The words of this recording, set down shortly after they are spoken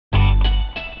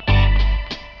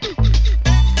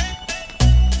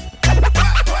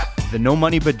The No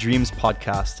Money But Dreams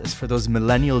podcast is for those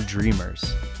millennial dreamers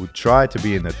who try to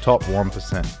be in the top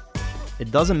 1%.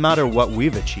 It doesn't matter what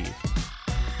we've achieved.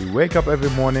 We wake up every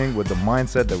morning with the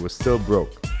mindset that we're still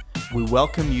broke. We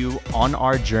welcome you on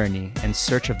our journey in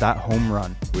search of that home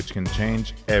run. Which can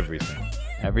change everything.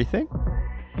 Everything?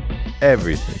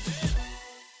 Everything.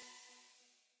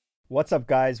 What's up,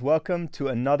 guys? Welcome to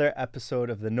another episode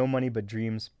of the No Money But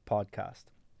Dreams podcast.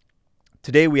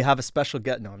 Today we have a special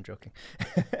guest. No, I'm joking.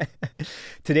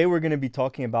 Today we're going to be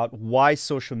talking about why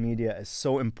social media is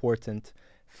so important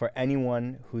for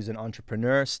anyone who's an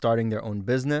entrepreneur starting their own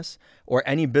business, or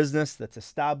any business that's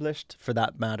established for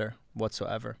that matter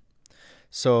whatsoever.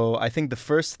 So I think the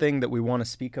first thing that we want to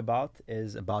speak about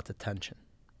is about attention.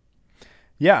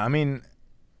 Yeah, I mean,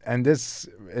 and this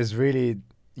is really,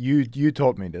 you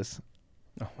taught me this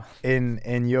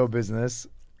in your business,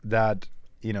 that,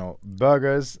 you know,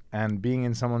 burgers and being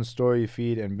in someone's story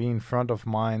feed and being front of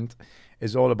mind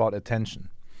is all about attention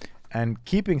and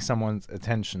keeping someone's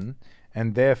attention,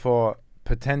 and therefore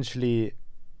potentially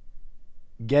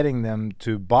getting them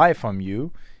to buy from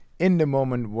you in the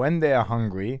moment when they are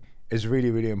hungry is really,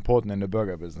 really important in the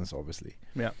burger business, obviously.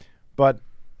 Yeah. But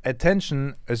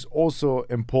attention is also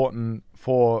important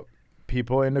for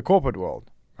people in the corporate world,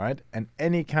 right? And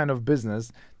any kind of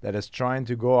business that is trying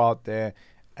to go out there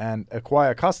and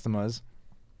acquire customers,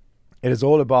 it is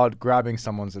all about grabbing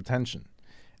someone's attention.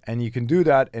 And you can do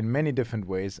that in many different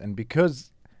ways. And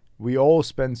because we all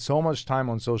spend so much time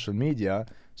on social media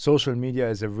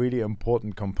is a really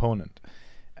important component.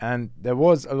 And there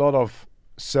was a lot of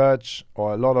search,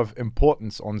 or a lot of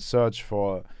importance on search,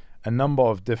 for a number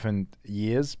of different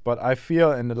years. But I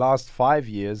feel in the last 5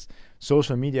 years,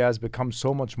 social media has become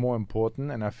so much more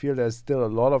important. And I feel there's still a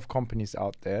lot of companies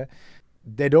out there,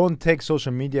 they don't take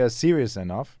social media serious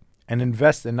enough and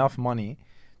invest enough money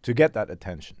to get that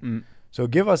attention. So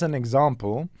give us an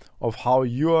example of how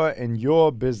you're in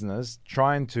your business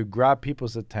trying to grab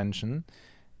people's attention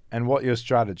and what your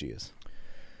strategy is.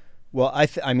 Well,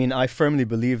 I firmly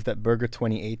believe that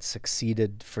Burger28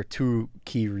 succeeded for two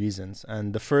key reasons.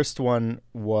 And the first one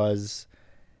was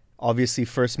obviously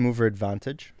first mover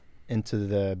advantage into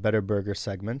the better burger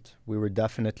segment. We were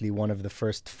definitely one of the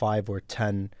first 5 or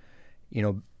 10,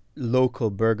 local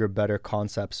burger better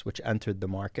concepts which entered the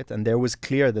market. And there was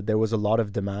clear that there was a lot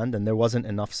of demand and there wasn't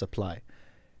enough supply.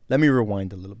 Let me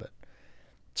rewind a little bit.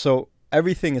 So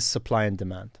everything is supply and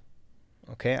demand.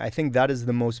 Okay, I think that is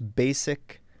the most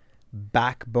basic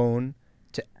backbone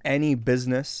to any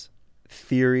business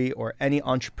theory or any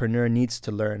entrepreneur needs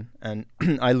to learn. And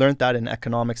I learned that in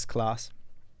economics class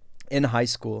in high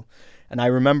school. And I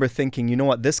remember thinking, you know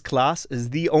what, this class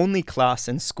is the only class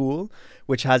in school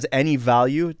which has any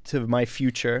value to my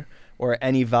future or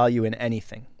any value in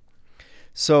anything.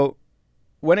 So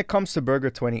when it comes to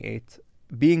Burger28,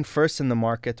 being first in the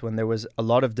market when there was a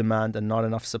lot of demand and not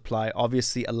enough supply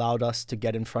obviously allowed us to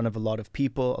get in front of a lot of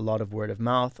people, a lot of word of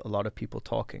mouth, a lot of people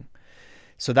talking.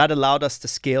 So that allowed us to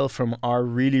scale from our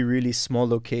really, really small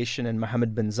location in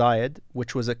Mohammed bin Zayed,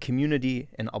 which was a community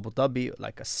in Abu Dhabi,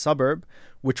 like a suburb,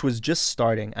 which was just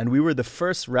starting. And we were the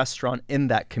first restaurant in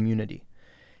that community.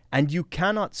 And you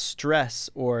cannot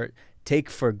stress or take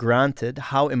for granted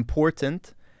how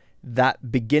important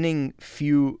that beginning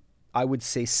few, I would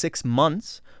say 6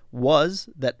 months, was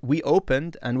that we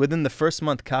opened and within the first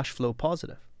month cash flow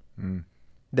positive.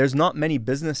 There's not many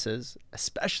businesses,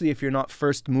 especially if you're not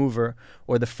first mover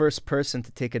or the first person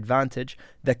to take advantage,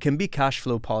 that can be cash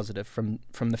flow positive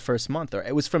from the first month. Or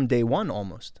it was from day one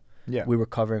almost. Yeah, we were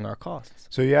covering our costs.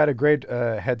 So you had a great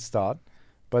head start.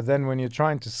 But then when you're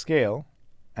trying to scale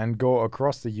and go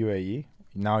across the UAE,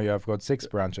 now you have got 6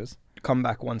 branches. Come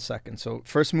back 1 second. So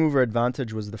first mover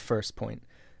advantage was the first point.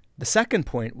 The second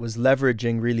point was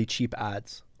leveraging really cheap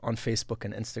ads on Facebook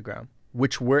and Instagram,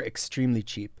 which were extremely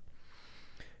cheap.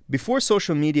 Before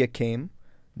social media came,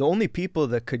 the only people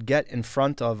that could get in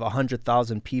front of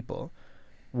 100,000 people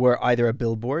were either a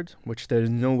billboard, which there's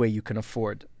no way you can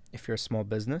afford if you're a small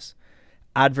business,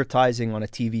 advertising on a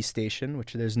TV station,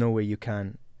 which there's no way you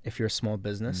can if you're a small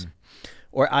business,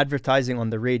 or advertising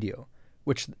on the radio,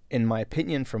 which in my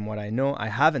opinion, from what I know, I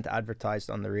haven't advertised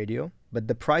on the radio, but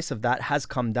the price of that has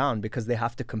come down because they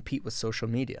have to compete with social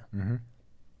media.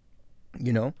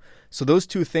 So those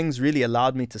two things really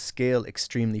allowed me to scale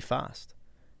extremely fast,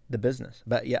 the business.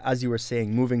 But yeah, as you were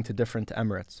saying, moving to different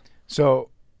Emirates. So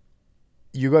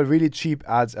you got really cheap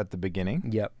ads at the beginning.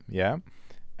 Yep. Yeah.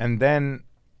 And then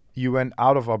you went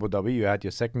out of Abu Dhabi. You had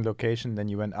your second location. Then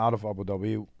you went out of Abu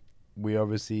Dhabi. We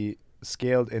obviously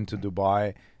scaled into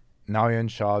Dubai now you're in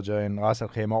Sharjah, in Ras Al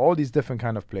Khaimah, all these different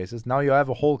kind of places. Now you have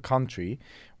a whole country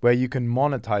where you can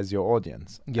monetize your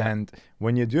audience. Yeah. And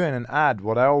when you're doing an ad,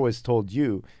 what I always told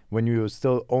you when you were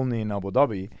still only in Abu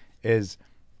Dhabi is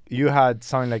you had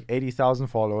something like 80,000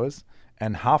 followers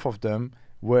and half of them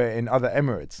were in other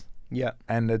Emirates. Yeah.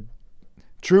 And the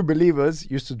true believers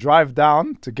used to drive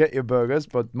down to get your burgers,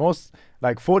 but most,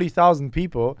 like 40,000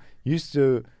 people, used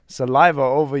to saliva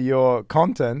over your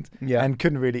content and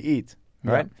couldn't really eat,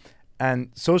 right?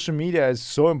 And social media is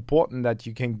so important that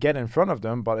you can get in front of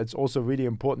them, but it's also really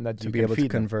important that you be can able feed to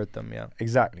convert them. Yeah.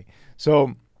 Exactly.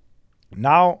 So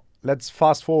now let's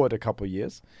fast forward a couple of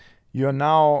years. You're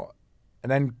now,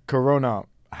 and then Corona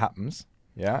happens,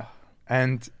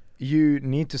 and you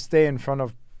need to stay in front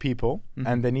of people,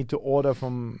 and they need to order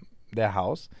from their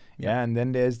house, and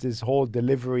then there's this whole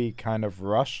delivery kind of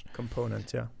rush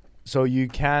component. So you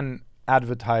can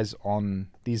advertise on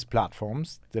these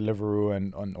platforms, Deliveroo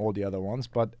and on all the other ones,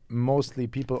 but mostly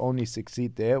people only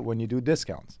succeed there when you do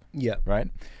discounts. Right?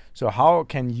 So how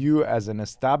can you as an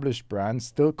established brand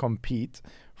still compete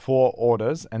for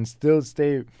orders and still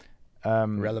stay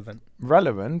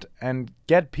relevant and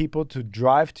get people to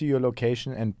drive to your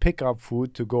location and pick up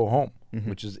food to go home,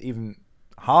 which is even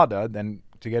harder than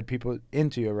to get people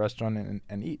into your restaurant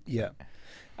and eat.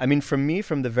 I mean, for me,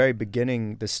 from the very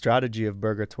beginning, the strategy of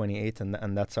Burger28,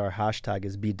 and that's our hashtag,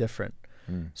 is be different.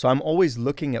 So I'm always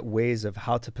looking at ways of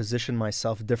how to position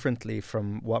myself differently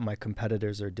from what my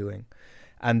competitors are doing.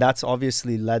 And that's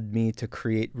obviously led me to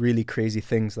create really crazy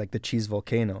things like the cheese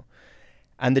volcano.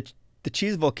 And the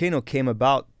cheese volcano came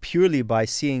about purely by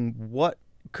seeing what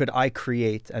could I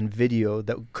create and video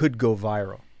that could go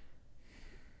viral.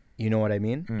 You know what I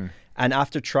mean? And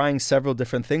after trying several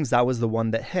different things, that was the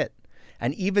one that hit.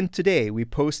 And even today, we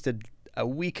posted a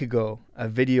week ago a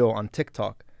video on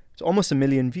TikTok. It's almost 1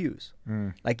 million views.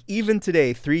 Like even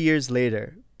today, 3 years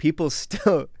later, people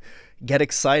still get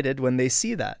excited when they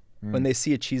see that, when they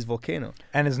see a cheese volcano.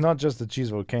 And it's not just the cheese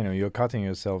volcano. You're cutting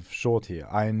yourself short here.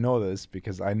 I know this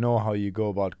because I know how you go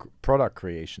about product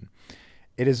creation.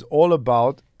 It is all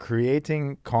about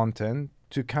creating content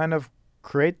to kind of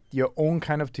create your own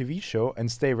kind of TV show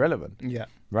and stay relevant.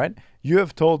 Right? You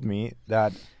have told me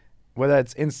that whether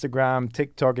it's Instagram,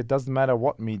 TikTok, it doesn't matter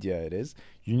what media it is,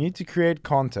 you need to create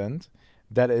content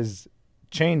that is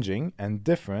changing and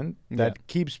different, that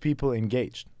keeps people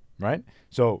engaged, right?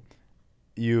 So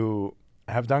you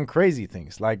have done crazy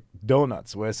things like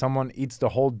donuts, where someone eats the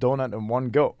whole donut in one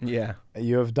go.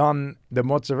 You have done the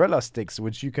mozzarella sticks,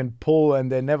 which you can pull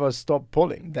and they never stop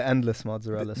pulling. The endless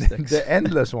mozzarella sticks. The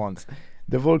endless ones.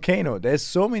 The volcano. There's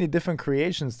so many different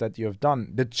creations that you have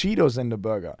done. The Cheetos in the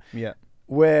burger.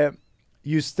 Where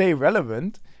you stay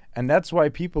relevant, and that's why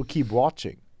people keep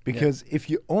watching. Because if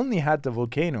you only had the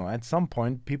volcano, at some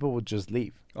point people would just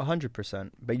leave.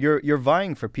 100%. But you're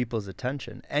vying for people's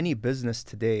attention. Any business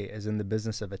today is in the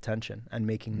business of attention and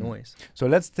making noise. So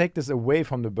let's take this away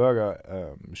from the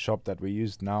burger shop that we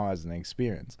use now as an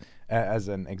experience, as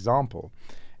an example.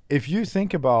 If you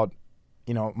think about,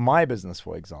 my business,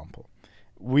 for example,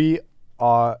 we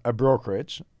are a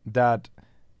brokerage that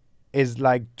is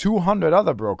like 200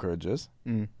 other brokerages,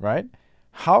 right?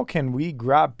 How can we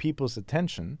grab people's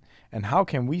attention and how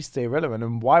can we stay relevant,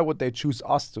 and why would they choose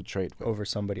us to trade with? Over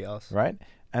somebody else. Right?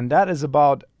 And that is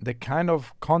about the kind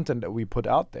of content that we put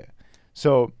out there.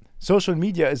 So social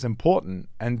media is important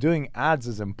and doing ads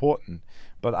is important.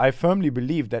 But I firmly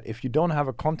believe that if you don't have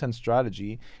a content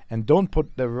strategy and don't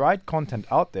put the right content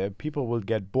out there, people will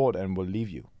get bored and will leave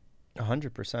you.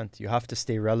 100%. You have to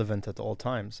stay relevant at all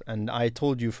times. And I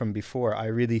told you from before, I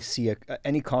really see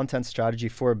any content strategy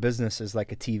for a business is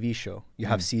like a TV show. You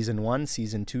have season 1,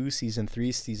 season 2, season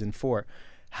 3, season 4.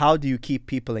 How do you keep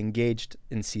people engaged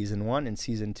in season 1 and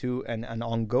season 2 and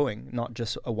ongoing, not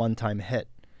just a one-time hit?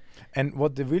 And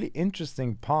what the really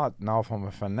interesting part now from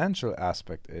a financial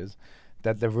aspect is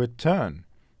that the return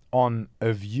on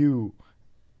a view,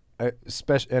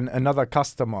 and another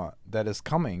customer that is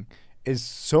coming, is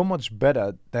so much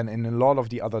better than in a lot of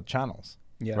the other channels,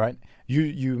 right?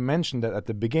 You mentioned that at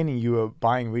the beginning you were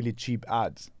buying really cheap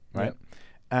ads, right?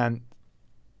 And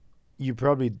you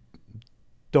probably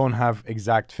don't have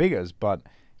exact figures, but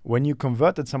when you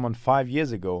converted someone 5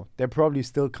 years ago, they're probably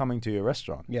still coming to your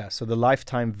restaurant. So the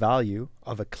lifetime value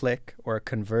of a click or a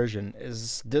conversion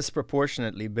is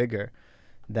disproportionately bigger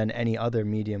than any other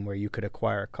medium where you could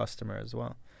acquire a customer as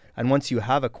well. And once you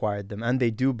have acquired them and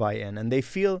they do buy in and they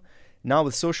feel... Now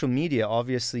with social media,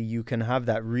 obviously you can have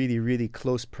that really, really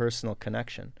close personal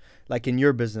connection. Like in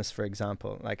your business, for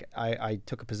example, like I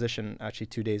took a position actually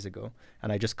 2 days ago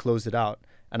and I just closed it out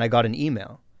and I got an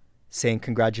email saying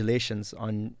congratulations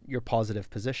on your positive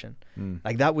position.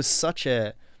 Like that was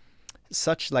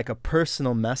such like a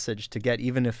personal message to get,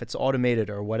 even if it's automated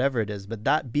or whatever it is, but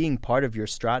that being part of your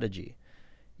strategy,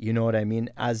 you know what I mean?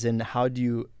 As in, how do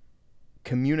you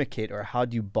communicate or how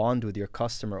do you bond with your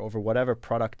customer over whatever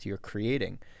product you're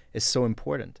creating is so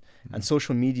important. And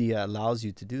social media allows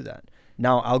you to do that.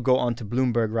 Now I'll go on to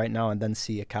Bloomberg right now and then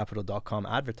see a Capital.com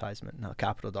advertisement. Now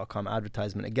Capital.com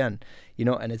advertisement again, you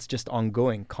know, and it's just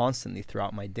ongoing constantly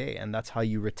throughout my day. And that's how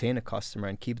you retain a customer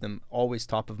and keep them always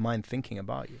top of mind thinking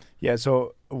about you. Yeah,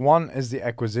 so one is the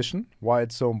acquisition, why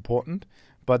it's so important.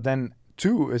 But then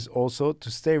two is also to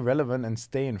stay relevant and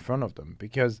stay in front of them.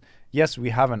 Because yes,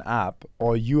 we have an app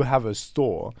or you have a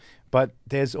store, but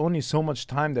there's only so much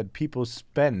time that people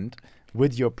spend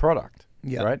with your product.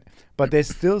 Yeah. Right. But they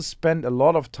still spend a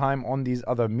lot of time on these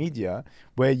other media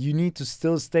where you need to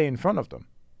still stay in front of them.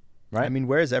 Right. I mean,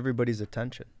 where is everybody's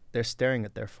attention? They're staring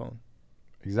at their phone.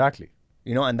 Exactly.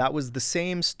 You know, and that was the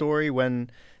same story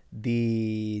when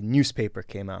the newspaper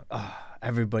came out.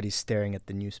 Everybody's staring at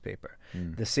the newspaper.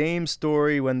 The same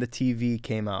story when the TV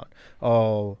came out.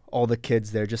 Oh, all the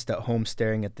kids, they're just at home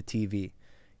staring at the TV.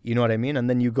 You know what I mean? And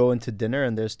then you go into dinner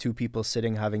and there's two people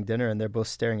sitting having dinner and they're both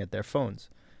staring at their phones.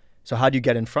 So how do you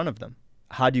get in front of them?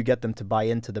 How do you get them to buy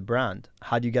into the brand?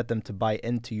 How do you get them to buy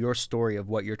into your story of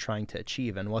what you're trying to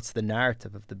achieve? And what's the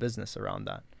narrative of the business around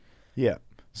that? Yeah.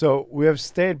 So we have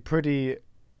stayed pretty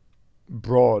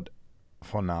broad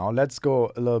for now. Let's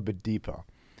go a little bit deeper.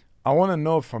 I want to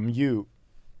know from you,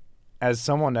 as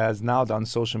someone that has now done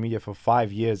social media for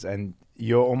 5 years and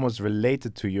you're almost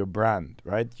related to your brand,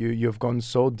 right? You've gone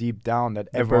so deep down that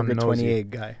everyone knows you.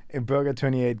 A Burger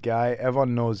 28 guy,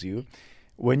 everyone knows you.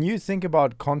 When you think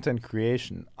about content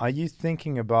creation, are you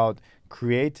thinking about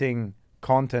creating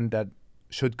content that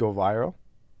should go viral?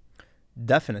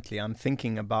 Definitely. I'm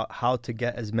thinking about how to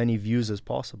get as many views as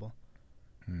possible.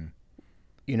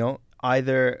 You know,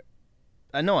 either,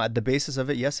 I know at the basis of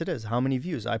it, yes, it is. How many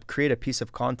views? I create a piece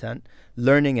of content,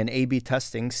 learning and A/B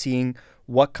testing, seeing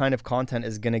what kind of content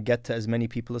is going to get to as many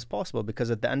people as possible.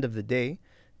 Because at the end of the day,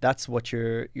 that's what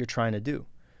you're trying to do.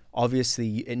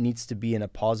 Obviously, it needs to be in a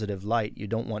positive light. You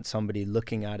don't want somebody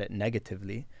looking at it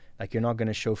negatively. Like, you're not going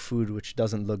to show food which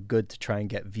doesn't look good to try and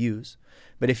get views.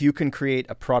 But if you can create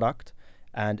a product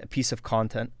and a piece of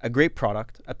content, a great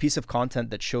product, a piece of content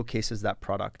that showcases that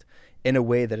product in a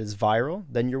way that is viral,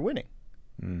 then you're winning.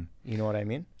 You know what I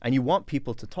mean? And you want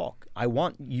people to talk. I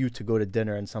want you to go to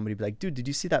dinner and somebody be like, dude, did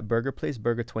you see that burger place,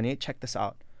 Burger 28? Check this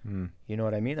out. You know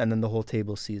what I mean? And then the whole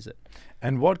table sees it.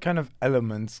 And what kind of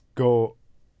elements go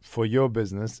for your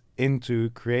business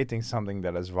into creating something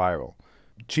that is viral?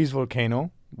 Cheese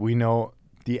volcano, we know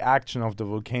the action of the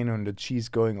volcano and the cheese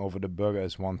going over the burger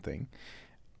is one thing.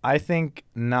 I think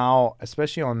now,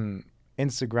 especially on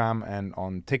Instagram and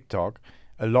on TikTok,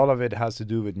 a lot of it has to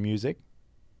do with music.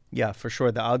 Yeah, for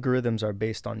sure. The algorithms are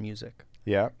based on music.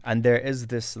 Yeah. And there is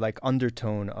this like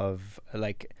undertone of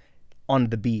like on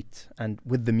the beat, and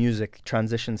with the music,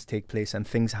 transitions take place and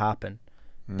things happen.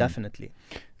 Definitely.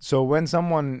 So when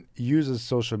someone uses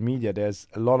social media, there's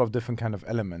a lot of different kind of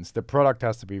elements. The product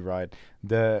has to be right.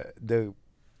 The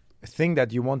thing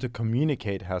that you want to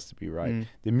communicate has to be right.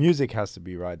 The music has to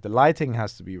be right. The lighting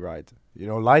has to be right. You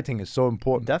know, lighting is so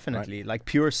important. Definitely. Right? Like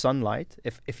pure sunlight.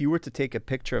 If you were to take a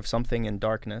picture of something in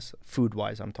darkness,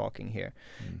 food-wise I'm talking here,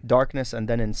 darkness and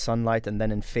then in sunlight and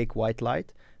then in fake white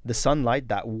light, the sunlight,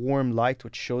 that warm light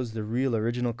which shows the real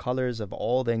original colors of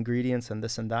all the ingredients and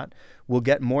this and that, will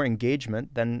get more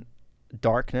engagement than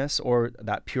darkness or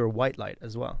that pure white light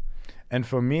as well. And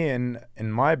for me in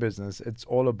my business, it's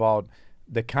all about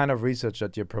the kind of research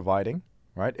that you're providing,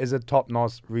 right? Is it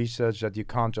top-notch research that you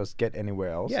can't just get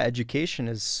anywhere else? Yeah, education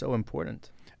is so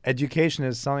important. Education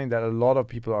is something that a lot of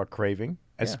people are craving,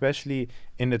 especially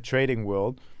in the trading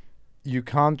world. You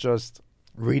can't just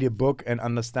read a book and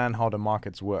understand how the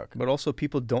markets work. But also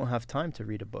people don't have time to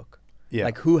read a book. Yeah.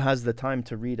 Like, who has the time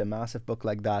to read a massive book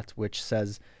like that which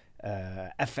says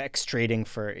FX trading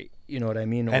for, you know what I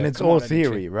mean? And it's all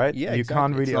theory, right? Yeah, you exactly.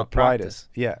 can't really apply this.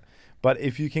 Yeah. But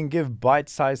if you can give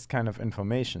bite-sized kind of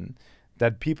information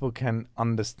that people can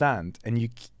understand, and you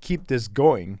keep this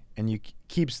going and you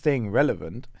keep staying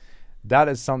relevant, that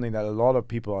is something that a lot of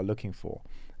people are looking for.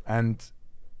 And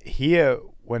here,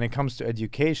 when it comes to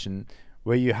education,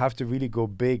 where you have to really go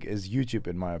big is YouTube,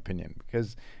 in my opinion,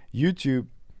 because YouTube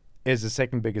is the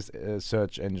second biggest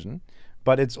search engine,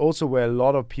 but it's also where a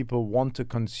lot of people want to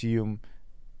consume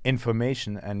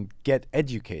information and get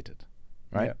educated,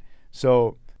 right? Yeah.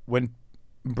 So when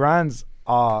brands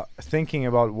are thinking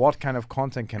about what kind of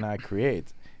content can I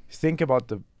create, think about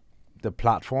the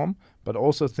platform, but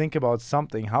also think about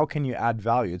something. How can you add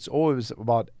value? It's always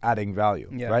about adding value,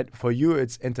 Yeah. right? For you,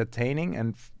 it's entertaining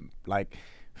and like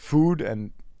food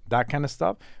and that kind of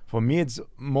stuff. For me, it's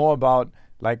more about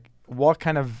like, what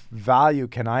kind of value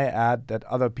can I add that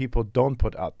other people don't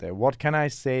put out there? What can I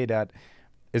say that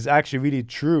is actually really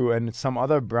true and some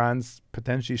other brands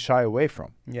potentially shy away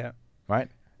from, Yeah. right?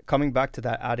 Coming back to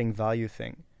that adding value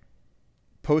thing,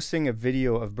 posting a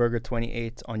video of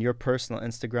Burger28 on your personal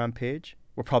Instagram page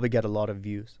will probably get a lot of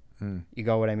views. You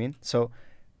got what I mean? So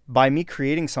by me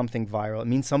creating something viral, it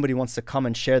means somebody wants to come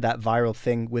and share that viral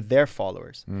thing with their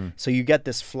followers. So you get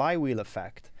this flywheel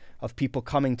effect of people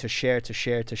coming to share, to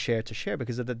share, to share, to share,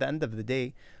 because at the end of the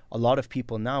day, a lot of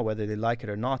people now, whether they like it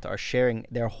or not, are sharing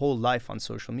their whole life on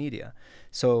social media.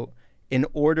 So in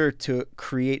order to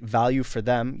create value for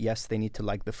them, yes, they need to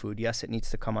like the food. Yes, it needs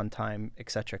to come on time,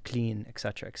 etc., clean,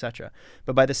 etc., etc.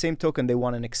 But by the same token, they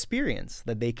want an experience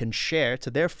that they can share to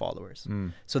their followers.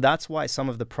 So that's why some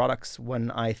of the products,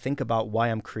 when I think about why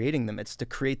I'm creating them, it's to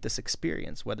create this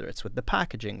experience, whether it's with the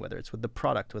packaging, whether it's with the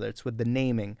product, whether it's with the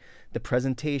naming, the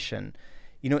presentation.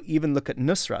 You know, even look at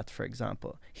Nusrat, for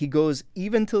example. He goes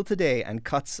even till today and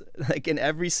cuts, like in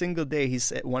every single day,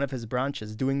 he's at one of his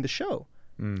branches doing the show.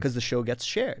 Because the show gets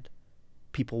shared.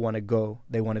 People want to go,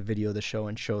 they want to video the show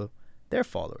and show their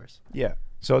followers. Yeah.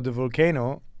 So the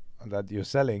volcano that you're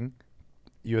selling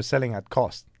at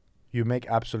cost. You make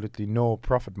absolutely no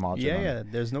profit margin. Yeah,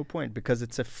 there's no point because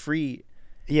it's a free.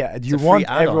 Yeah, it's you a free want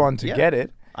add-on. everyone to get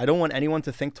it. I don't want anyone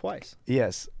to think twice.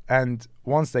 Yes. And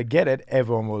once they get it,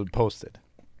 everyone will post it.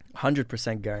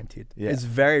 100% guaranteed. Yeah. It's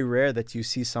very rare that you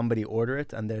see somebody order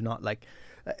it and they're not like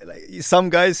some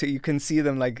guys who you can see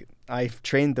them like, I've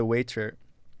trained the waiter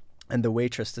and the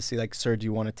waitress to see like, sir, do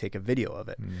you want to take a video of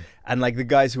it? And like the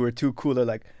guys who are too cool are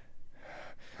like,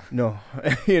 no.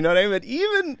 You know what I mean?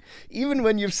 But even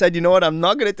when you've said, you know what, I'm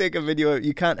not going to take a video,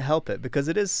 you can't help it because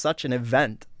it is such an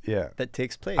event that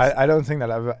takes place. I don't think that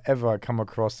I've ever come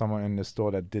across someone in the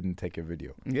store that didn't take a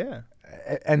video. Yeah.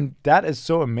 And that is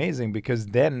so amazing because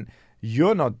then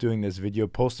you're not doing this video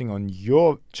posting on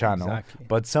your channel,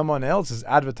 but someone else is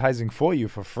advertising for you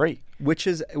for free. Which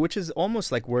is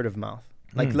almost like word of mouth.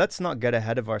 Like, let's not get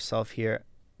ahead of ourselves here.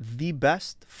 The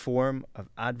best form of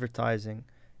advertising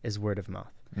is word of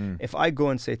mouth. If I go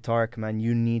and say, Tarek, man,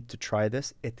 you need to try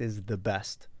this, it is the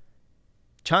best.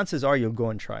 Chances are you'll go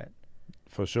and try it.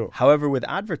 For sure. However, with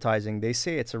advertising, they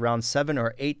say it's around 7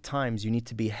 or 8 times you need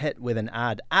to be hit with an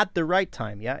ad at the right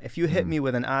time. Yeah. If you hit me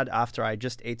with an ad after I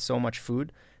just ate so much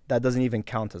food, that doesn't even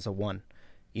count as a 1,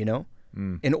 you know,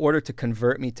 in order to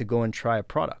convert me to go and try a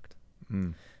product.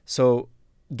 So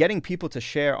getting people to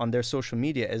share on their social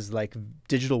media is like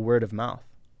digital word of mouth,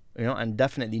 you know, and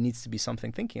definitely needs to be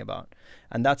something thinking about.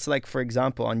 And that's like, for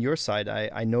example, on your side,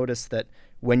 I noticed that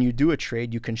when you do a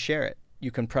trade, you can share it. You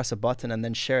can press a button and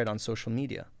then share it on social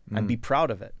media and be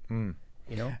proud of it, you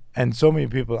know? And so many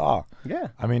people are. Yeah.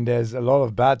 I mean, there's a lot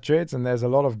of bad trades and there's a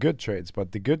lot of good trades,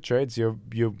 but the good trades, you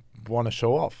want to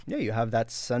show off. Yeah, you have that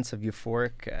sense of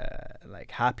euphoric, like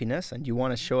happiness, and you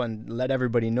want to show and let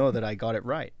everybody know that I got it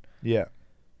right. Yeah.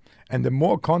 And the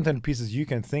more content pieces you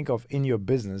can think of in your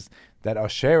business that are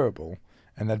shareable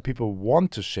and that people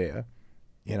want to share,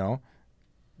 you know,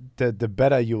 the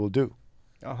better you will do.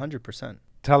 100%.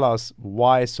 Tell us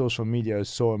why social media is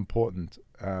so important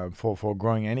for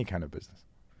growing any kind of business.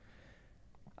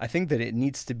 I think that it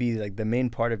needs to be like the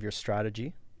main part of your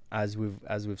strategy, as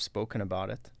we've spoken about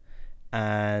it,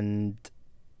 and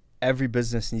every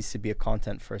business needs to be a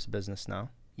content first business now.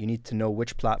 You need to know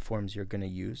which platforms you're going to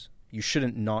use. You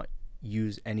shouldn't not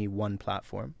use any one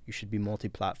platform. You should be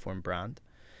multi-platform brand,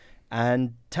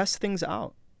 and test things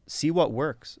out. See what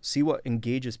works. See what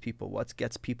engages people. What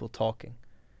gets people talking.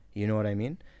 You know what I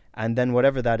mean? And then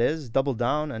whatever that is, double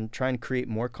down and try and create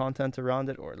more content around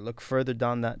it or look further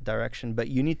down that direction. But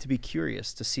you need to be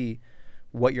curious to see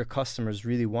what your customers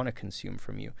really want to consume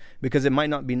from you, because it might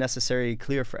not be necessarily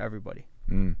clear for everybody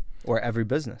or every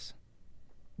business.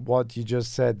 What you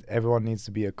just said, everyone needs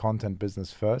to be a content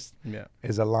business first,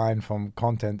 is a line from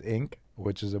Content Inc.,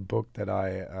 which is a book that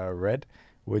I read,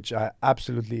 which I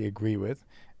absolutely agree with.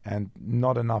 And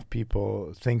not enough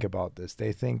people think about this.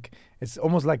 They think it's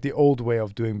almost like the old way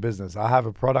of doing business. I have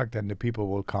a product and the people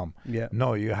will come. Yeah.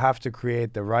 No, you have to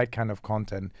create the right kind of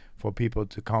content for people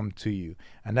to come to you.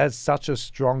 And that's such a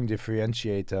strong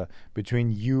differentiator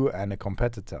between you and a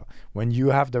competitor. When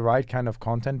you have the right kind of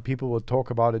content, people will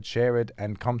talk about it, share it,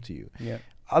 and come to you. Yeah.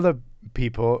 Other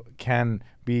people can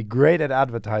be great at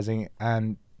advertising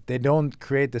and they don't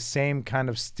create the same kind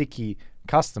of sticky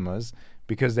customers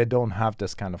because they don't have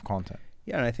this kind of content.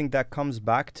 Yeah, and I think that comes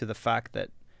back to the fact that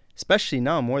especially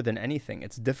now more than anything,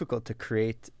 it's difficult to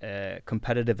create a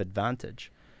competitive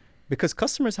advantage because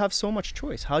customers have so much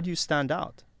choice. How do you stand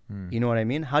out? You know what I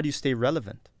mean? How do you stay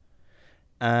relevant?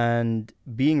 And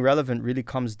being relevant really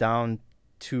comes down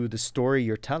to the story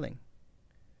you're telling,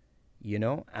 you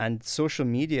know? And social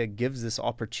media gives this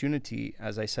opportunity,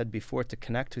 as I said before, to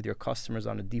connect with your customers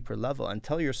on a deeper level and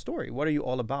tell your story. What are you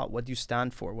all about? What do you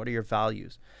stand for? What are your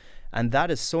values? And that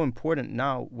is so important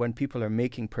now when people are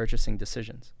making purchasing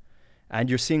decisions. And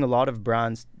you're seeing a lot of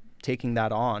brands taking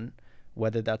that on,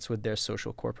 whether that's with their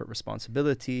social corporate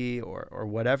responsibility or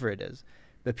whatever it is.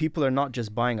 But people are not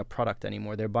just buying a product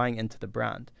anymore. They're buying into the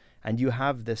brand. And you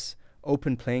have this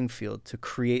open playing field to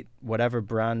create whatever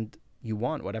brand you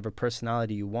want, whatever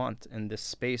personality you want in this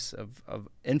space of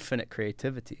infinite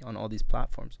creativity on all these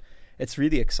platforms. It's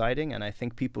really exciting. And I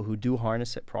think people who do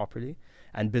harness it properly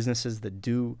and businesses that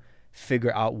do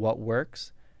figure out what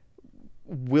works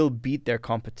will beat their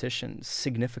competition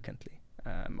significantly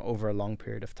over a long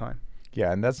period of time.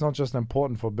 Yeah, and that's not just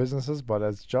important for businesses, but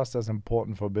it's just as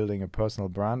important for building a personal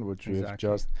brand, which we've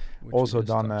just also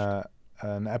done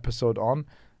an episode on.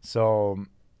 So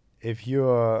if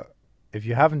you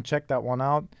haven't checked that one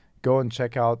out, go and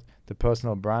check out the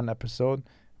personal brand episode.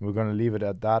 We're going to leave it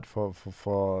at that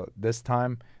for this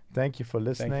time. Thank you for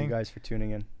listening. Thank you guys for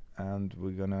tuning in. And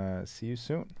we're going to see you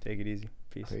soon. Take it easy.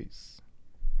 Peace.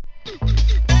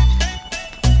 Peace.